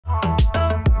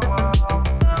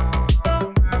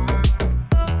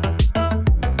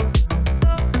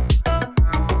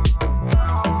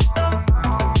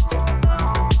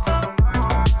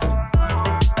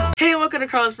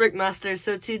Carlos Brickmaster.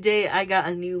 So today I got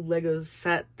a new Lego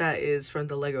set that is from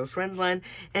the Lego Friends line,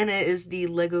 and it is the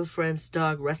Lego Friends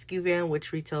dog rescue van,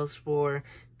 which retails for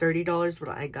 $30, but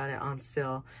I got it on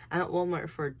sale at Walmart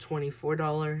for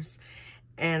 $24.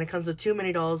 And it comes with 2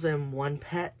 mini dolls and 1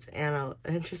 pet, and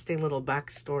an interesting little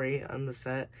backstory on the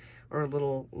set, or a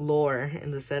little lore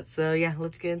in the set. So yeah,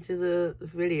 let's get into the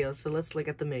video. So let's look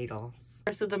at the mini dolls.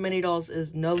 First of the mini dolls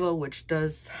is Nova, which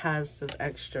has this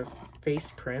extra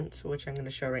face print, which I'm going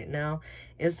to show right now.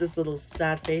 Is this little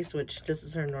sad face, which this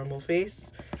is her normal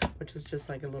face, which is just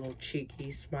like a little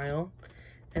cheeky smile.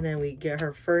 And then we get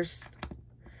her first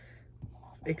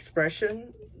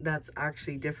expression that's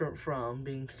actually different from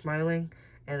being smiling,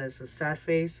 and it's a sad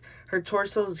face. Her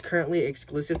torso is currently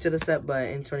exclusive to the set, but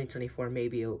in 2024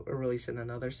 maybe it'll release in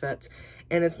another set.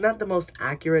 And it's not the most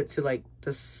accurate to like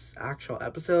this actual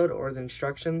episode or the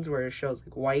instructions, where it shows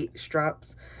like white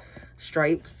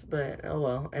stripes, but oh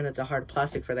well. And it's a hard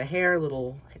plastic for the hair,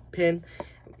 little pin.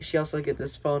 She also get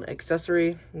this phone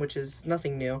accessory, which is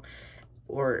nothing new,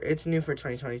 or it's new for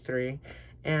 2023.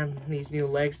 And these new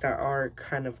legs that are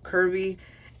kind of curvy.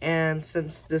 And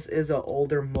since this is an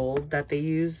older mold that they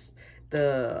use,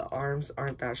 the arms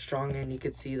aren't that strong, and you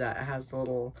could see that it has the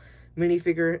little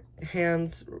minifigure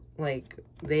hands like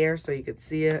there, so you could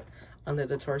see it under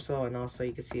the torso, and also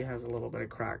you can see it has a little bit of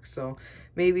crack. So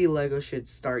maybe Lego should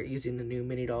start using the new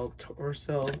mini doll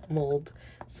torso mold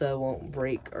so it won't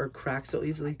break or crack so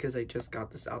easily, because I just got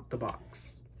this out the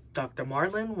box. Dr.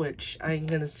 Marlin, which I'm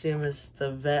gonna assume is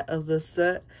the vet of this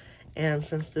set. And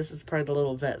since this is part of the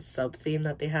little vet sub-theme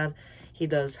that they had, he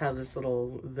does have this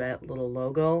little vet little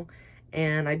logo.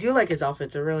 And I do like his outfit.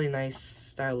 It's a really nice,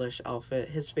 stylish outfit.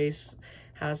 His face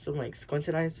has some, like,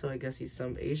 squinted eyes, so I guess he's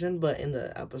some Asian. But in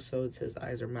the episodes, his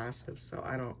eyes are massive, so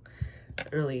I don't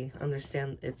really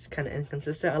understand. It's kind of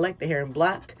inconsistent. I like the hair in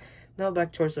black. No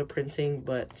back torso printing,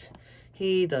 but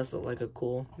he does look like a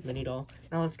cool mini doll.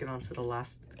 Now let's get on to the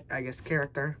last, I guess,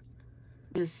 character.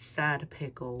 This sad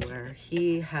pickle, where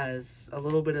he has a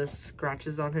little bit of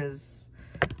scratches on his,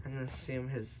 I'm gonna assume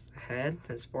his head,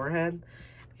 his forehead.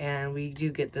 And we do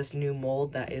get this new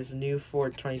mold that is new for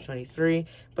 2023,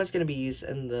 but it's gonna be used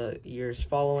in the years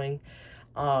following.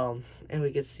 And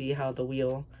we can see how the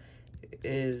wheel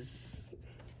is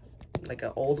like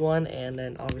an old one, and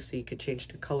then obviously you could change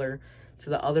the color to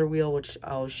the other wheel, which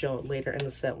I'll show later in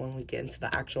the set when we get into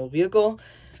the actual vehicle.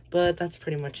 But that's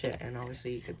pretty much it, and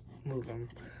obviously you could move them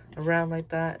around like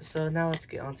that. So now let's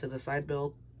get onto the side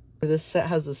build. This set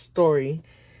has a story,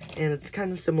 and it's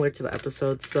kind of similar to the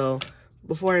episode. So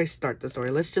before I start the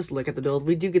story, let's just look at the build.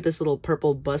 We do get this little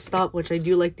purple bus stop, which I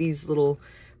do like these little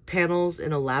panels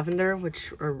in a lavender,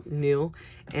 which are new.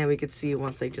 And we could see,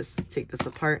 once I just take this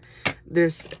apart,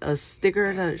 there's a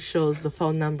sticker that shows the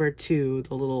phone number to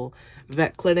the little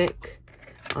vet clinic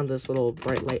on this little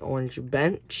bright light orange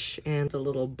bench, and the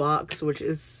little box, which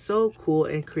is so cool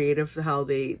and creative how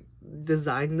they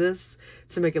designed this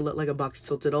to make it look like a box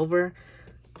tilted over.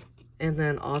 And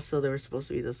then also there was supposed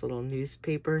to be this little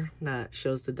newspaper that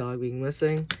shows the dog being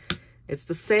missing. It's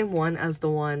the same one as the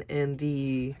one in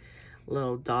the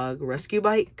little dog rescue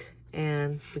bike,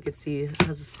 and we could see it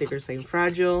has a sticker saying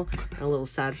fragile, and a little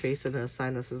sad face, and a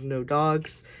sign that says no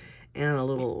dogs, and a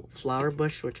little flower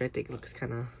bush, which I think looks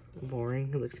kind of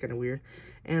boring. It looks kind of weird.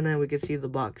 And then we can see the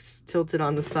box tilted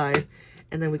on the side,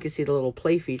 and then we can see the little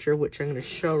play feature, which I'm going to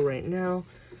show right now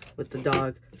with the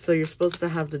dog. So you're supposed to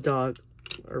have the dog,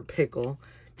 or pickle,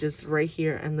 just right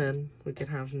here, and then we can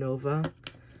have Nova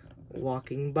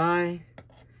walking by,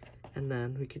 and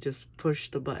then we could just push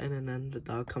the button, and then the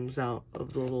dog comes out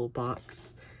of the little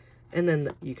box, and then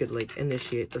you could like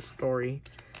initiate the story.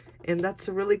 And that's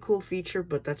a really cool feature,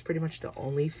 but that's pretty much the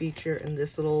only feature in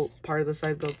this little part of the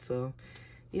side build. So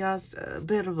yeah, it's a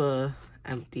bit of a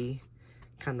empty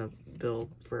kind of build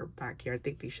for back here. I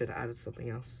think they should have added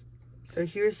something else. So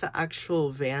here's the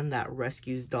actual van that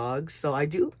rescues dogs. So I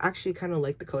do actually kind of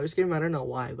like the color scheme. I don't know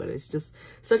why, but it's just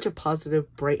such a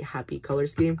positive, bright, happy color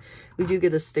scheme. We do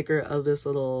get a sticker of this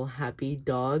little happy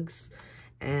dogs,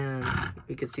 and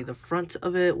we can see the front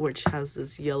of it, which has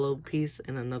this yellow piece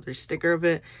and another sticker of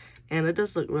it. And it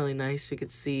does look really nice. We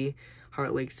could see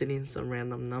Heart Lake City and some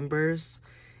random numbers.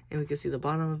 And we can see the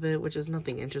bottom of it, which is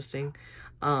nothing interesting.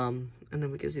 And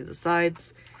then we can see the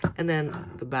sides. And then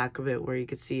the back of it, where you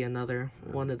could see another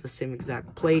one of the same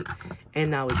exact plate.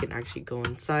 And now we can actually go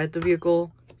inside the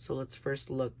vehicle. So let's first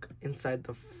look inside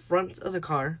the front of the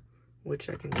car, which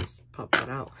I can just pop that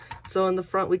out. So in the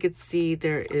front, we could see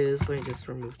there is, let me just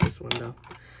remove this window,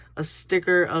 a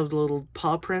sticker of the little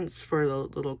paw prints for the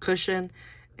little cushion,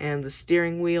 and the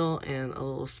steering wheel, and a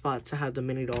little spot to have the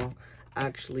mini doll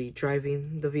actually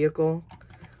driving the vehicle,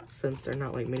 since they're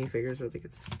not like minifigures where they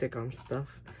could stick on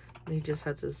stuff. They just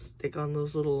had to stick on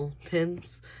those little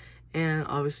pins, and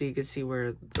obviously you can see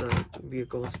where the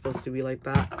vehicle is supposed to be like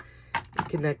that.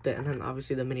 Connect it, and then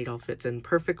obviously the mini doll fits in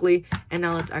perfectly. And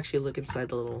now let's actually look inside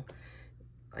the little,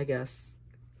 I guess,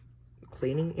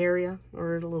 cleaning area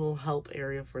or the little help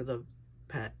area for the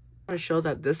pet. I want to show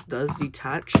that this does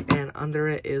detach, and under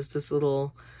it is this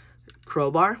little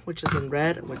crowbar, which is in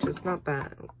red, which is not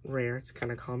that rare, it's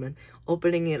kind of common.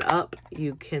 Opening it up,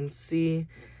 you can see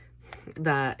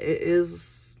that it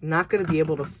is not going to be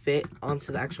able to fit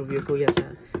onto the actual vehicle. You have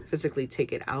to physically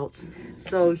take it out.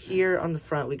 So here on the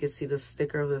front, we can see the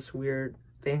sticker of this weird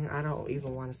thing. I don't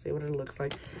even want to say what it looks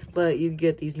like, but you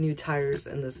get these new tires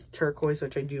in this turquoise,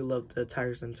 which I do love the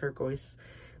tires in turquoise.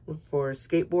 For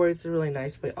skateboards, it's really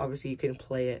nice, but obviously you can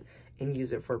play it and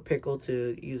use it for pickle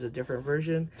to use a different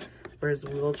version. Whereas the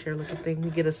wheelchair looking thing, we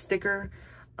get a sticker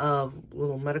of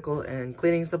little medical and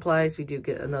cleaning supplies. We do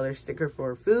get another sticker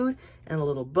for food and a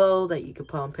little bow that you could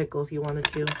put on pickle if you wanted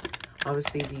to.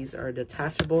 Obviously these are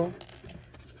detachable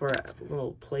for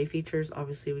little play features.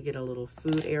 Obviously we get a little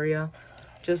food area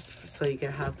just so you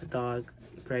can have the dog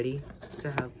ready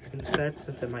to have been fed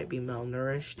since it might be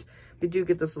malnourished. We do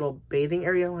get this little bathing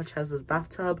area, which has this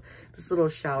bathtub, this little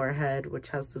shower head, which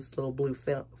has this little blue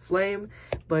flame,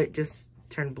 but just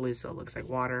turned blue so it looks like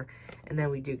water. And then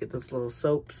we do get this little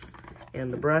soaps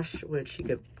and the brush, which you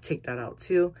could take that out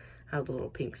too. Have the little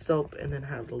pink soap, and then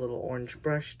have the little orange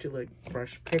brush to like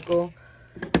brush pickle.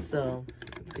 So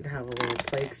you can have a little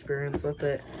play experience with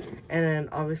it. And then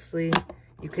obviously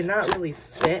you cannot really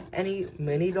fit any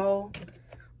mini doll,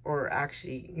 or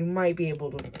actually you might be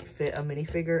able to fit a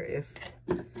minifigure if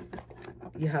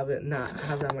you not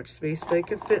have that much space, but it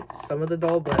could fit some of the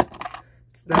doll, but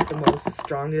it's not the most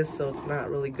strongest, so it's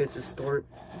not really good to store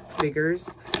figures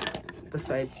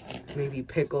besides maybe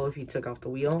pickle if you took off the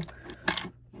wheel.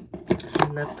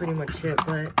 And that's pretty much it,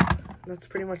 but that's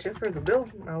pretty much it for the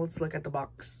build. Now let's look at the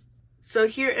box. So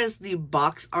here is the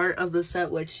box art of the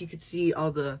set, which you can see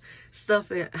all the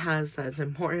stuff it has that's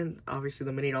important. Obviously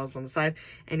the mini dolls on the side,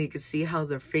 and you can see how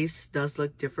their face does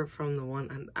look different from the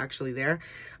one actually there.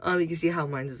 You can see how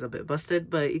mine is a bit busted,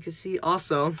 but you can see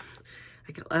also,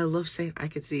 I love saying I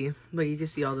could see, but you can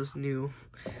see all this new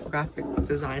graphic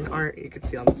design art you can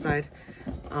see on the side.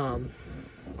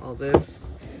 All this.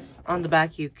 On the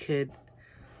back you could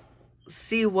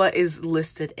see what is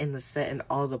listed in the set and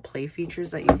all the play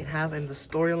features that you can have in the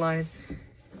storyline.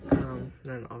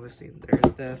 Then obviously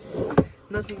there's this.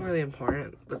 Nothing really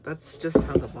important, but that's just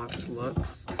how the box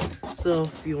looks. So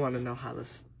if you want to know how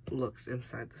this looks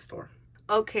inside the store.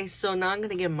 Okay, so now I'm going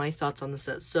to give my thoughts on the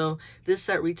set. So this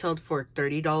set retailed for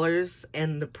 $30,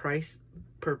 and the price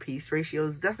per piece ratio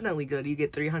is definitely good. You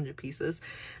get 300 pieces.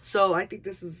 So I think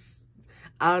this is,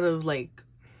 out of like,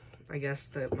 I guess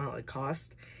the amount it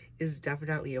cost, is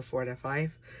definitely a 4 out of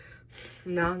 5.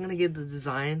 Now I'm going to give the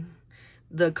design.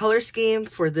 The color scheme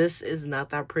for this is not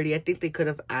that pretty. I think they could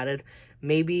have added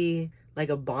maybe like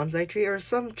a bonsai tree or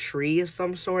some tree of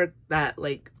some sort that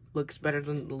like looks better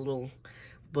than the little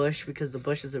bush, because the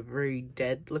bush is a very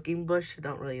dead looking bush. It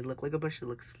don't really look like a bush. It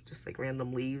looks just like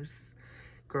random leaves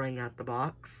growing out the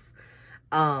box.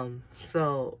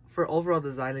 So for overall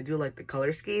design, I do like the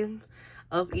color scheme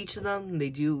of each of them. They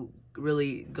do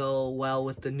really go well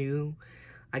with the new,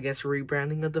 I guess,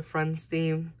 rebranding of the Friends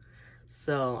theme.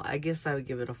 So I guess I would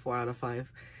give it a 4 out of 5.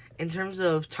 In terms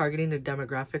of targeting the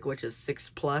demographic, which is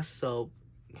 6+, so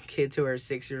kids who are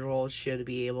 6-year-olds should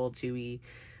be able to be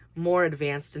more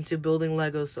advanced into building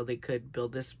Legos, so they could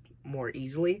build this more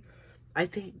easily. I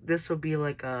think this would be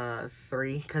like a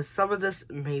 3, because some of this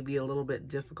may be a little bit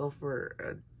difficult for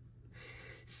a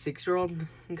 6-year-old,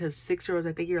 because 6-year-olds,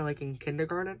 I think you're like in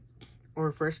kindergarten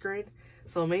or 1st grade,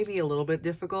 so maybe a little bit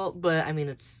difficult, but I mean,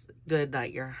 it's good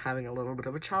that you're having a little bit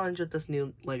of a challenge with this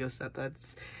new Lego set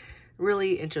that's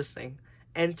really interesting.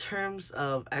 In terms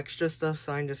of extra stuff,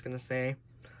 so I'm just gonna say,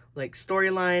 like,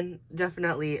 storyline,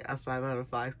 definitely a 5 out of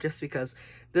 5, just because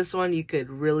this one you could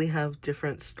really have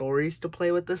different stories to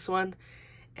play with this one,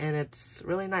 and it's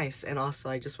really nice. And also,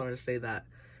 I just wanted to say that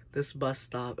this bus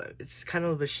stop, it's kind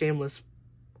of a shameless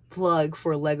plug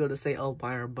for Lego to say, oh,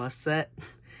 buy our bus set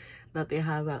that they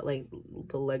have at like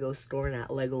the Lego store and at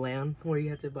Legoland, where you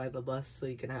have to buy the bus so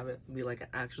you can have it be like an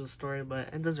actual story,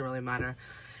 but it doesn't really matter.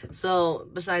 So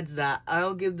besides that,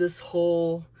 I'll give this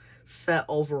whole set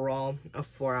overall a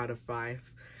 4 out of 5,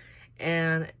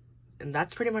 and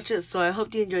that's pretty much it. So I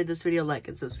hope you enjoyed this video. Like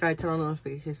and subscribe, turn on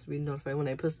notifications to be notified when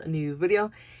I post a new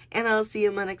video, and I'll see you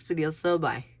in my next video. So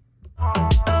bye.